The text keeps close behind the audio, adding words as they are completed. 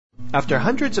After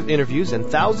hundreds of interviews and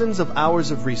thousands of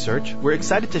hours of research, we're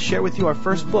excited to share with you our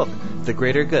first book, The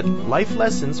Greater Good, Life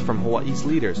Lessons from Hawaii's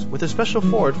Leaders, with a special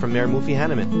foreword from Mayor Mufi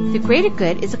Hanneman. The Greater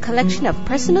Good is a collection of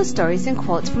personal stories and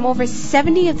quotes from over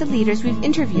 70 of the leaders we've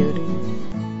interviewed.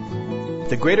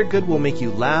 The Greater Good will make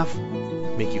you laugh,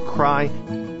 make you cry,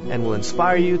 and will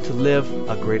inspire you to live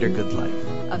a greater good life.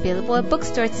 Available at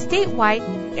bookstores statewide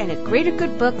and at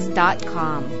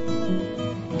greatergoodbooks.com.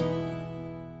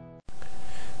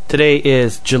 Today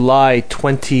is July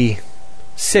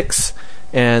 26th,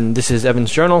 and this is Evan's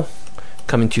Journal,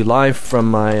 coming to you live from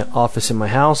my office in my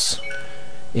house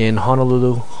in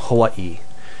Honolulu, Hawaii.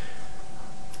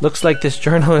 Looks like this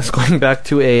journal is going back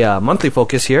to a monthly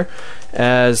focus here,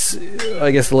 as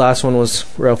I guess the last one was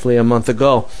roughly a month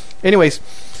ago. Anyways,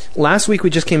 last week we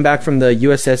just came back from the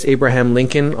USS Abraham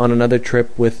Lincoln on another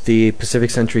trip with the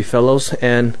Pacific Century Fellows,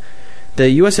 and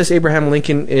the USS Abraham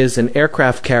Lincoln is an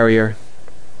aircraft carrier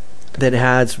that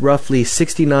has roughly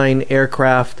 69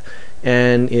 aircraft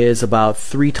and is about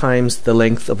 3 times the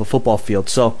length of a football field.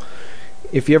 So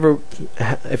if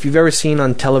you've ever seen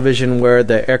on television where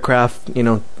the aircraft,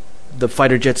 the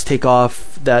fighter jets take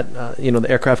off, that the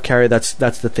aircraft carrier, that's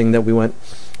the thing that we went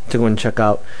to go and check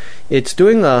out. It's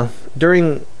during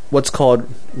what's called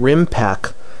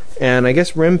RIMPAC, and I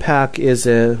guess RIMPAC is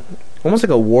almost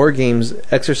like a war games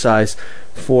exercise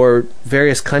for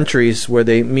various countries where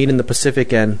they meet in the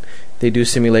Pacific and they do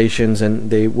simulations and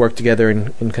they work together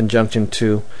in conjunction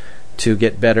to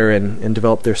get better and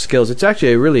develop their skills. It's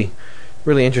actually a really,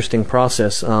 really interesting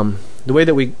process. The way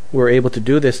that we were able to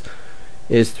do this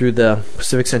is through the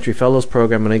Pacific Century Fellows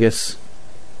program, and I guess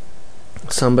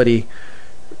somebody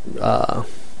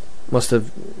must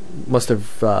have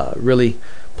really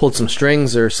pulled some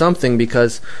strings or something,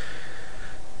 because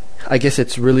I guess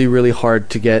it's really, really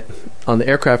hard to get on the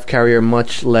aircraft carrier,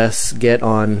 much less get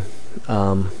on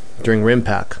during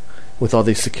RIMPAC with all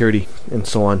the security and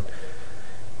so on.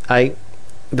 The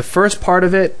first part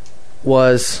of it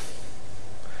was,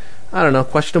 I don't know,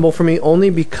 questionable for me,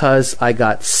 only because I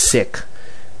got sick.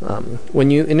 When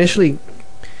you initially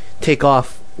take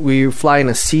off, we fly in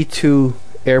a C2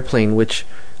 airplane, which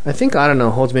I think,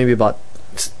 holds maybe about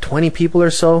 20 people or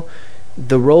so.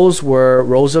 The rows were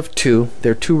rows of 2.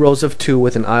 There are 2 rows of 2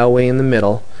 with an aisleway in the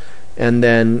middle, and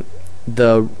then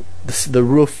the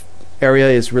roof area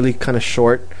is really kind of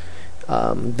short.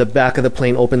 The back of the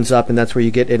plane opens up, and that's where you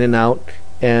get in and out.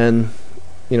 And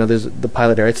there's the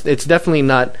pilot area. It's definitely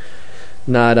not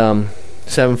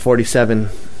 747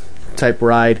 type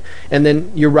ride. And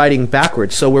then you're riding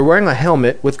backwards, so we're wearing a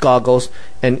helmet with goggles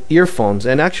and earphones,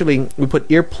 and actually we put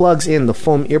earplugs in, the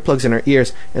foam earplugs in our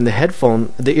ears, and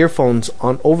the earphones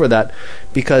on over that,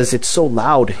 because it's so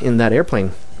loud in that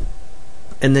airplane.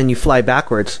 And then you fly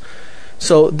backwards.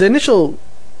 So the initial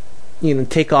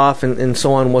takeoff and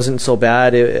so on wasn't so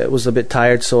bad. It was a bit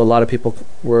tired, so a lot of people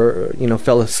were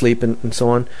fell asleep and so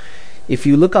on. If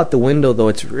you look out the window, though,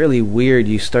 it's really weird.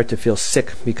 You start to feel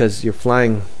sick because you're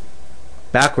flying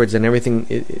backwards and everything.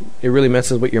 It really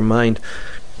messes with your mind.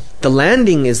 The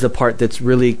landing is the part that's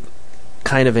really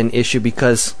kind of an issue,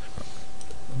 because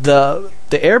the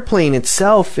airplane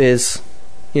itself is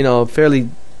a fairly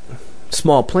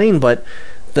small plane, but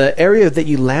the area that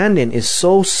you land in is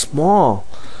so small.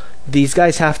 These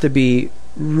guys have to be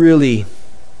really,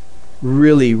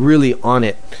 really, really on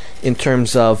it in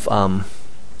terms of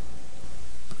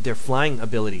their flying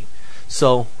ability.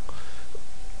 So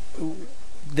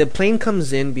the plane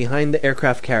comes in behind the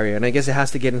aircraft carrier, and I guess it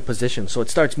has to get in position. So it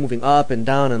starts moving up and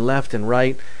down and left and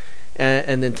right,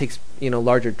 and then takes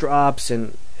larger drops,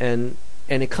 and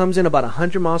it comes in about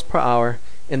 100 miles per hour,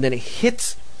 and then it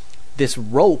hits this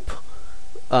rope,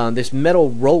 this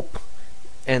metal rope,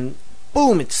 and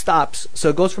boom, it stops. So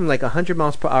it goes from like 100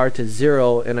 miles per hour to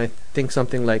 0, and I think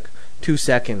something like 2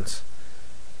 seconds.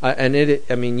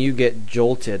 And you get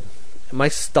jolted. My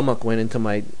stomach went into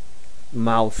my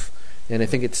mouth, and I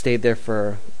think it stayed there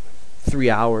for 3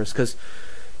 hours, because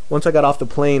once I got off the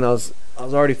plane, I was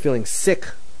already feeling sick.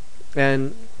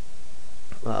 And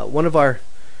one of our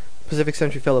Pacific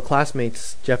Century fellow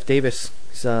classmates, Jeff Davis,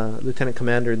 he's a lieutenant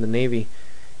commander in the Navy,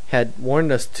 had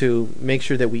warned us to make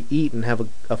sure that we eat and have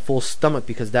a full stomach,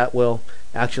 because that will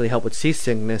actually help with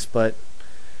seasickness. But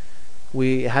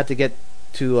we had to get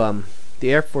to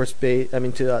the Air Force base,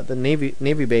 to the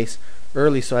Navy base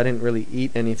early, so I didn't really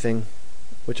eat anything,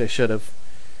 which I should have.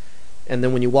 And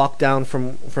then when you walk down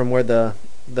from where the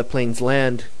planes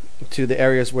land to the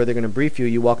areas where they're going to brief you,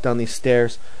 you walk down these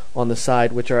stairs on the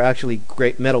side, which are actually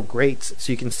great metal grates,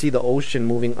 so you can see the ocean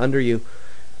moving under you.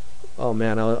 Oh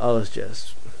man, I was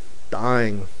just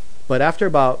dying. But after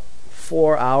about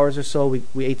 4 hours or so,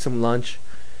 we ate some lunch,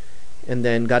 and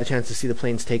then got a chance to see the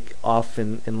planes take off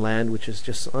and land, which is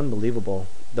just unbelievable,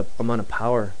 the amount of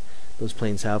power those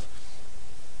planes have.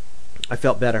 I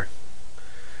felt better.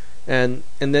 And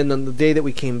then on the day that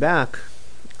we came back,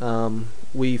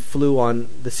 we flew on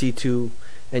the C-2,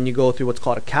 and you go through what's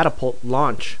called a catapult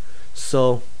launch.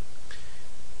 So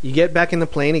you get back in the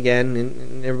plane again,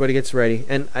 and everybody gets ready,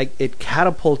 and it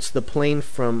catapults the plane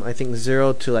from, I think,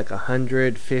 0 to like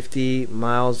 150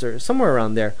 miles or somewhere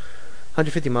around there,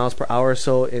 150 miles per hour or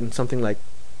so in something like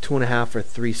 2.5 or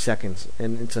 3 seconds,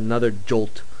 and it's another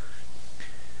jolt.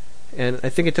 And I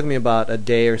think it took me about a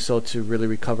day or so to really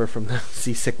recover from the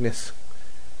seasickness.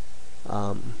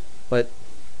 But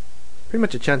pretty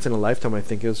much a chance in a lifetime, I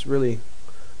think. It was really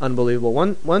unbelievable.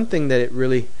 One thing that it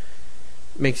really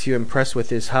makes you impressed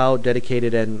with is how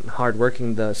dedicated and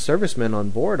hardworking the servicemen on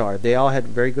board are. They all had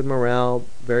very good morale,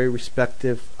 very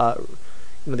respective.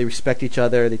 They respect each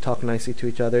other. They talk nicely to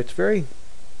each other. It's very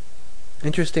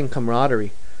interesting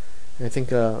camaraderie. And I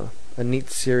think a neat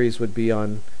series would be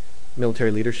on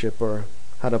military leadership, or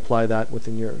how to apply that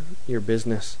within your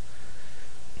business.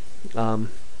 If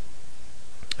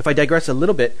I digress a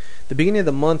little bit, the beginning of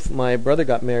the month my brother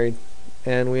got married,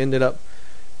 and we ended up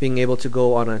being able to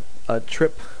go on a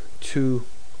trip to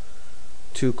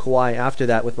Kauai after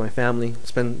that with my family,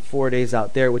 spend 4 days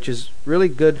out there, which is really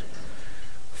good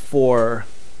for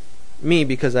me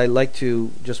because I like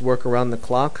to just work around the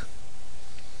clock.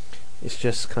 It's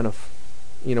just kind of,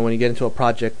 when you get into a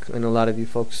project, and a lot of you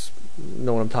folks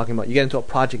know what I'm talking about. You get into a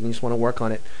project and you just want to work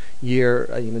on it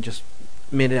just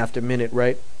minute after minute,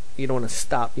 right? You don't want to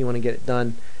stop. You want to get it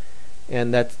done.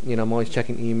 And that's, I'm always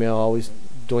checking email, always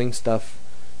doing stuff.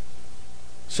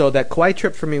 So that Kauai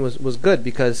trip for me was good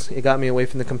because it got me away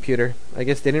from the computer. I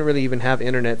guess they didn't really even have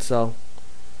internet, so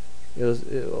it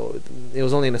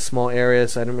was only in a small area,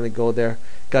 so I didn't really go there.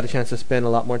 Got a chance to spend a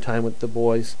lot more time with the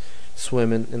boys,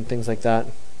 swim and things like that.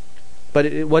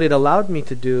 But what it allowed me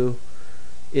to do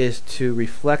is to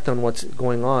reflect on what's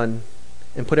going on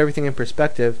and put everything in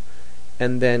perspective,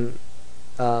 and then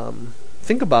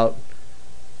think about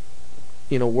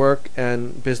work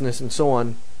and business and so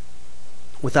on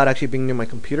without actually being near my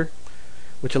computer,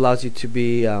 which allows you to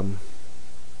be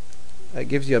it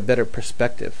gives you a better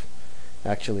perspective,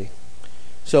 actually.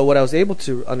 So what I was able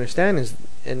to understand is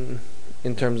in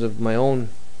terms of my own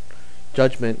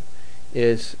judgment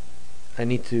is I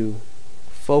need to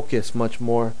focus much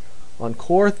more on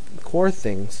core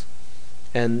things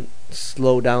and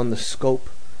slow down the scope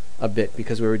a bit,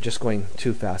 because we were just going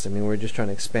too fast. We were just trying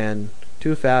to expand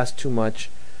too fast, too much,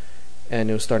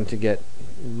 and it was starting to get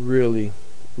really,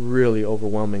 really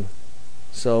overwhelming.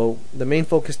 So the main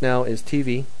focus now is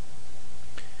TV.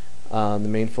 The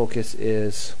main focus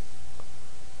is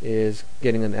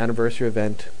getting an anniversary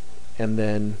event, and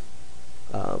then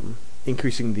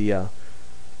increasing the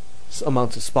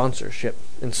amounts of sponsorship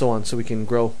and so on, so we can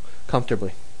grow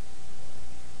comfortably.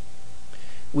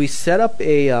 We set up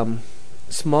a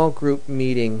small group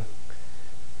meeting.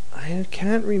 I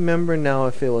can't remember now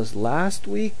if it was last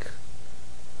week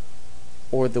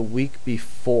or the week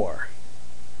before.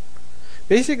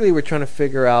 Basically, we're trying to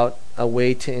figure out a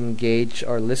way to engage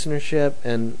our listenership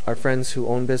and our friends who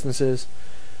own businesses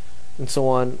and so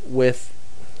on with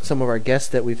some of our guests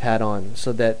that we've had on,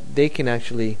 so that they can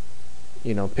actually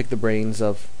pick the brains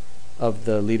of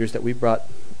the leaders that we brought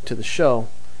to the show,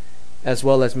 as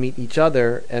well as meet each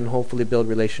other and hopefully build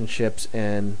relationships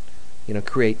and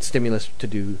create stimulus to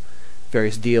do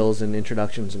various deals and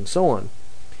introductions and so on.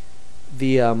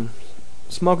 The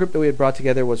small group that we had brought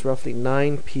together was roughly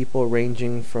 9 people,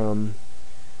 ranging from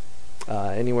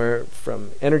anywhere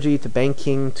from energy to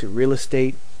banking to real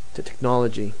estate to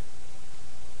technology.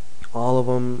 All of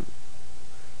them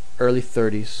early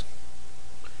 30s.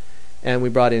 And we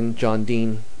brought in John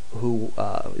Dean, who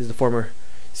is the former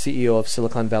CEO of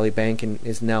Silicon Valley Bank and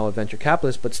is now a venture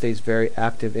capitalist, but stays very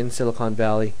active in Silicon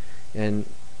Valley and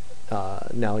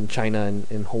now in China and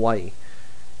in Hawaii.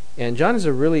 And John is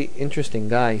a really interesting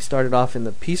guy. He started off in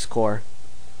the Peace Corps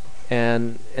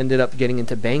and ended up getting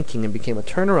into banking and became a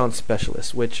turnaround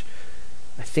specialist, which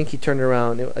I think he turned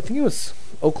around, I think it was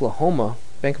Oklahoma,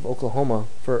 Bank of Oklahoma,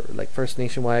 for like First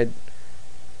Nationwide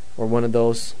or one of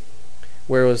those,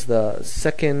 where it was the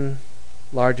second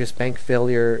largest bank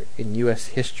failure in U.S.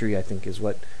 history, I think is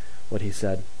what he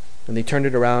said. And they turned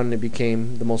it around and it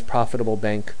became the most profitable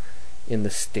bank in the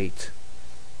state.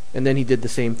 And then he did the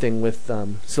same thing with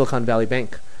Silicon Valley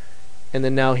Bank. And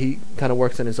then now he kind of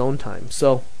works on his own time.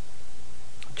 So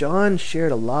John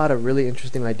shared a lot of really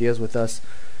interesting ideas with us.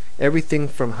 Everything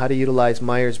from how to utilize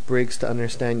Myers-Briggs to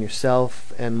understand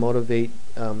yourself and motivate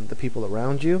the people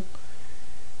around you.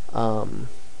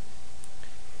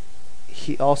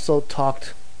 he also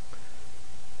talked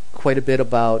quite a bit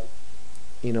about,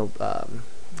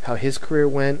 how his career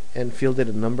went, and fielded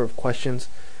a number of questions.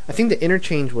 I think the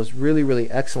interchange was really, really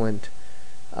excellent.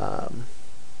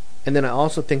 And then I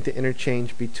also think the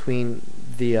interchange between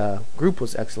the group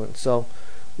was excellent. So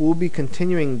we'll be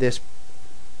continuing this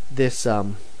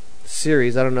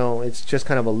series. I don't know, it's just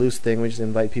kind of a loose thing. We just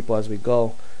invite people as we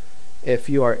go. If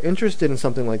you are interested in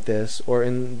something like this, or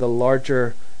in the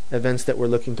larger events that we're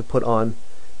looking to put on,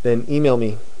 then email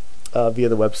me via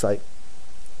the website,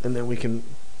 and then we can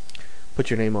put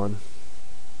your name on.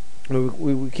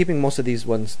 We're keeping most of these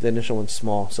ones, the initial ones,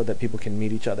 small, so that people can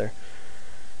meet each other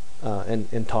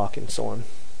and talk and so on.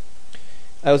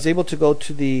 I was able to go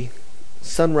to the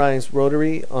Sunrise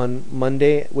Rotary on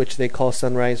Monday, which they call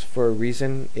Sunrise for a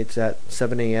reason. It's at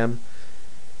 7 a.m.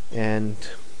 and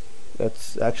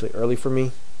that's actually early for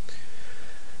me.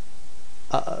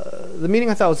 The meeting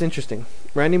I thought was interesting.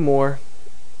 Randy Moore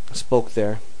spoke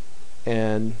there,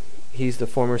 and he's the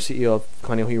former CEO of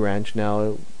Kaneohe Ranch,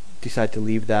 now decided to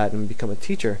leave that and become a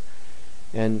teacher,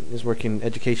 and is working in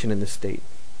education in the state.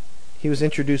 He was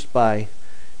introduced by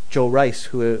Joe Rice,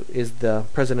 who is the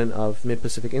president of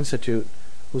Mid-Pacific Institute,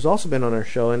 who's also been on our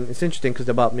show. And it's interesting because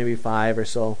about maybe 5 or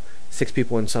so, 6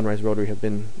 people in Sunrise Rotary have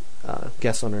been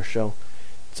guests on our show.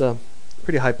 It's a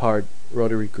pretty high-powered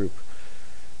Rotary group.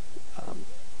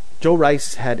 Joe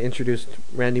Rice had introduced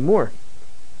Randy Moore,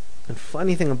 and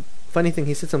funny thing,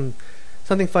 he said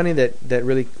something funny that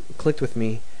really clicked with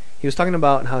me. He was talking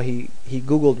about how he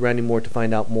Googled Randy Moore to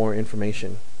find out more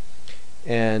information,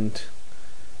 and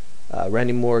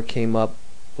Randy Moore came up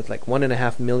with like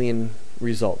 1.5 million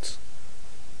results.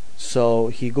 So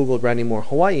he Googled Randy Moore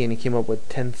Hawaii, and he came up with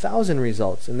 10,000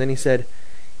 results. And then he said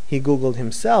he Googled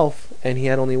himself, and he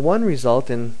had only 1 result.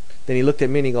 And then he looked at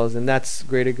me and he goes, "And that's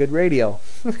Greater Good Radio."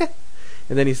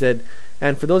 And then he said,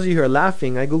 "And for those of you who are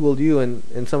laughing, I Googled you,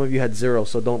 and some of you had 0,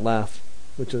 so don't laugh,"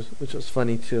 which was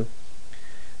funny too.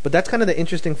 But that's kind of the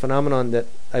interesting phenomenon that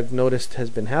I've noticed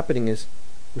has been happening, is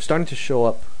we're starting to show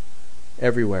up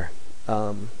everywhere.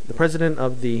 The president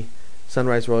of the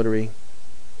Sunrise Rotary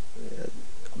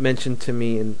mentioned to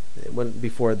me, and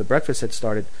before the breakfast had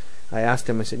started, I asked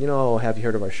him, I said, "Have you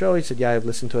heard of our show?" He said, "Yeah, I've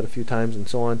listened to it a few times," and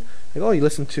so on. I go, "Oh, you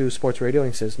listen to sports radio?"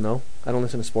 And he says, "No, I don't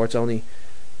listen to sports. I only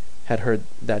had heard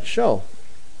that show."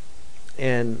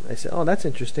 And I said, "Oh, that's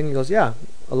interesting." He goes, "Yeah,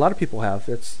 a lot of people have.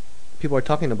 People are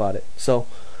talking about it." So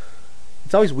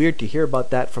it's always weird to hear about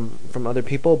that from other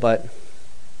people, but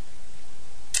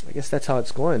I guess that's how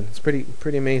it's going. It's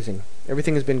pretty amazing.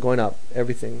 Everything has been going up.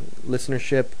 Everything,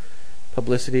 listenership,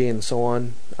 publicity, and so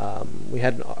on. We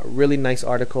had a really nice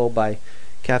article by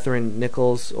Catherine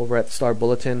Nichols over at the Star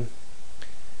Bulletin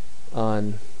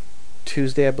on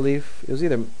Tuesday, I believe. It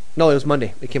was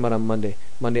Monday. It came out on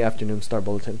Monday afternoon, Star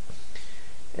Bulletin.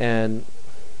 And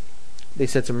they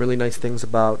said some really nice things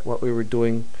about what we were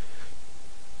doing.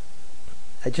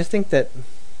 I just think that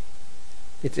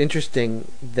it's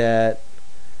interesting that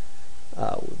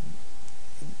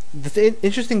the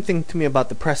interesting thing to me about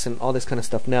the press and all this kind of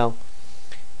stuff now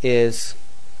is,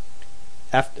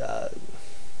 after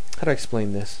how do I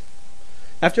explain this?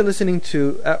 After listening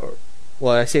to,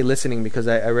 I say listening because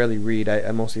I rarely read.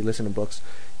 I mostly listen to books.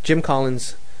 Jim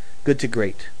Collins' Good to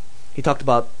Great. He talked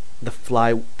about the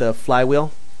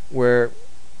flywheel, where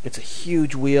it's a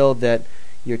huge wheel that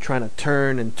you're trying to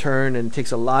turn, and it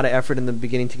takes a lot of effort in the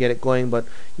beginning to get it going, but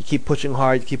you keep pushing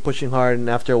hard, and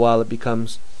after a while it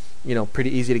becomes, pretty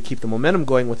easy to keep the momentum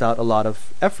going without a lot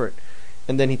of effort.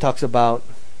 And then he talks about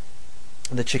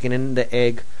the chicken and the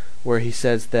egg, where he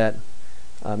says that,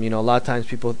 a lot of times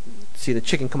people see the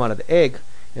chicken come out of the egg,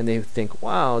 and they think,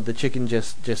 wow, the chicken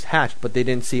just hatched, but they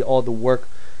didn't see all the work,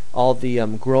 all the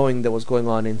growing that was going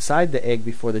on inside the egg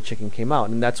before the chicken came out.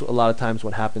 And that's a lot of times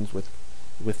what happens with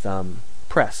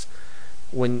press.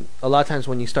 A lot of times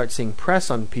when you start seeing press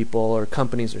on people or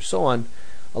companies or so on,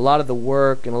 a lot of the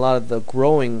work and a lot of the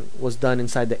growing was done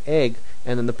inside the egg,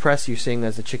 and then the press you're seeing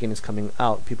as the chicken is coming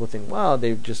out. People think, wow,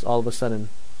 they're just all of a sudden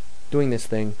doing this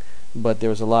thing, but there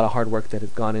was a lot of hard work that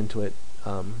had gone into it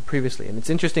previously. And it's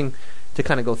interesting to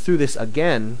kind of go through this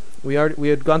again. We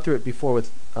had gone through it before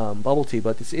with Bubble Tea,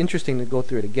 but it's interesting to go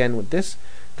through it again with this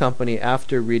company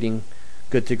after reading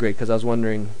Good to Great, because I was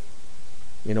wondering,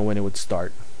 when it would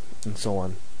start and so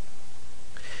on.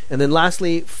 And then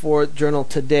lastly, for journal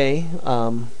today,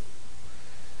 or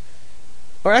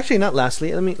actually not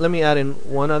lastly, let me add in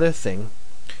one other thing.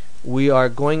 We are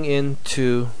going in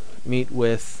to meet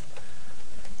with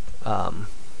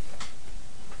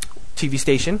TV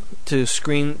station to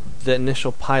screen the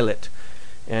initial pilot,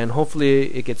 and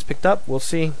hopefully it gets picked up. We'll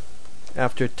see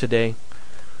after today.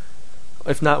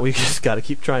 If not, we just got to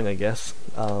keep trying, I guess.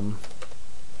 Let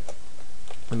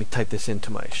me type this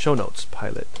into my show notes,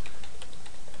 pilot.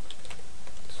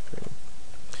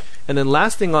 And then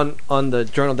last thing on the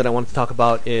journal that I want to talk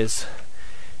about is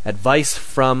advice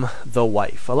from the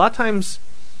wife. A lot of times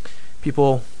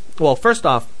people, well, first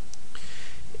off,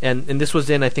 and this was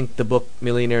in, I think, the book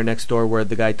Millionaire Next Door, where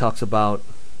the guy talks about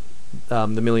the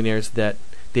millionaires that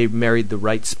they married the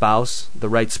right spouse. The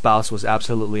right spouse was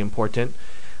absolutely important.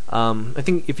 I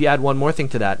think if you add one more thing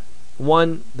to that,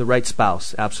 one, the right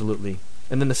spouse, absolutely.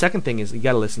 And then the second thing is you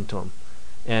got to listen to him.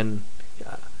 And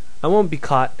I won't be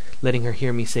caught letting her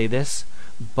hear me say this,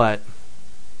 but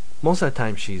most of the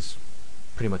time she's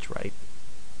pretty much right.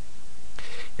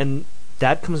 And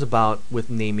that comes about with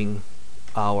naming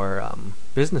our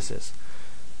businesses.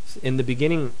 In the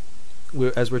beginning,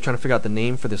 as we're trying to figure out the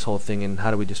name for this whole thing and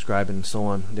how do we describe it and so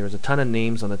on, there was a ton of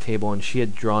names on the table, and she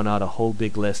had drawn out a whole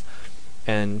big list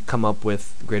and come up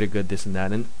with Greater Good, this and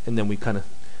that, and then we kind of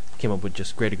came up with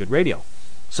just Greater Good Radio.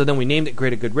 So then we named it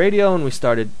Greater Good Radio, and we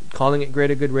started calling it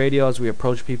Greater Good Radio as we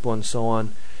approached people and so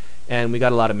on, and we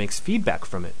got a lot of mixed feedback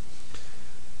from it.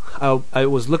 I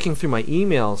was looking through my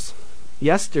emails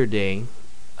yesterday,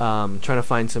 trying to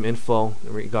find some info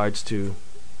in regards to,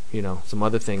 some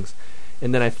other things,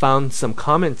 and then I found some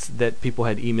comments that people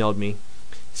had emailed me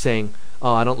saying,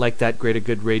 "Oh, I don't like that Greater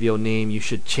Good Radio name. You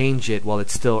should change it while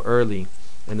it's still early."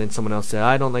 And then someone else said,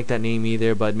 "I don't like that name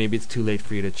either, but maybe it's too late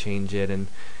for you to change it." And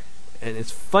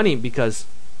it's funny because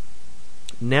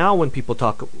now when people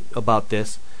talk about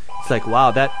this, it's like, wow,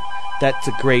 that's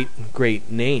a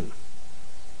great name.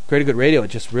 Greater Good Radio, it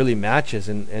just really matches,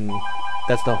 and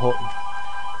that's the whole...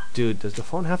 Dude, does the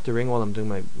phone have to ring while I'm doing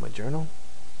my journal?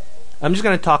 I'm just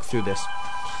going to talk through this.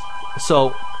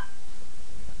 So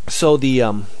the...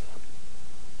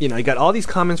 I got all these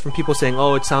comments from people saying,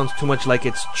 "Oh, it sounds too much like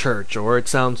it's church," or it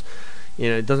sounds,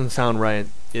 it doesn't sound right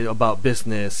about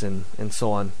business and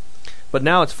so on. But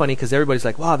now it's funny because everybody's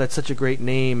like, "Wow, that's such a great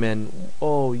name," and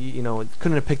it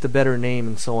couldn't have picked a better name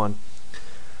and so on.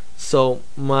 So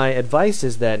my advice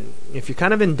is that if you're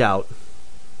kind of in doubt,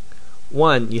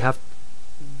 one, you have,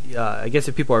 I guess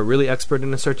if people are really expert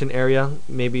in a certain area,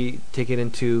 maybe take it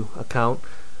into account.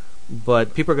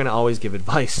 But people are going to always give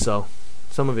advice, so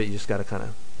some of it you just got to kind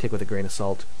of take with a grain of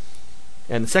salt.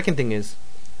 And the second thing is,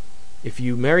 if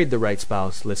you married the right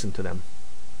spouse, listen to them.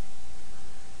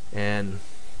 And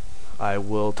I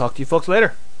will talk to you folks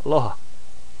later. Aloha.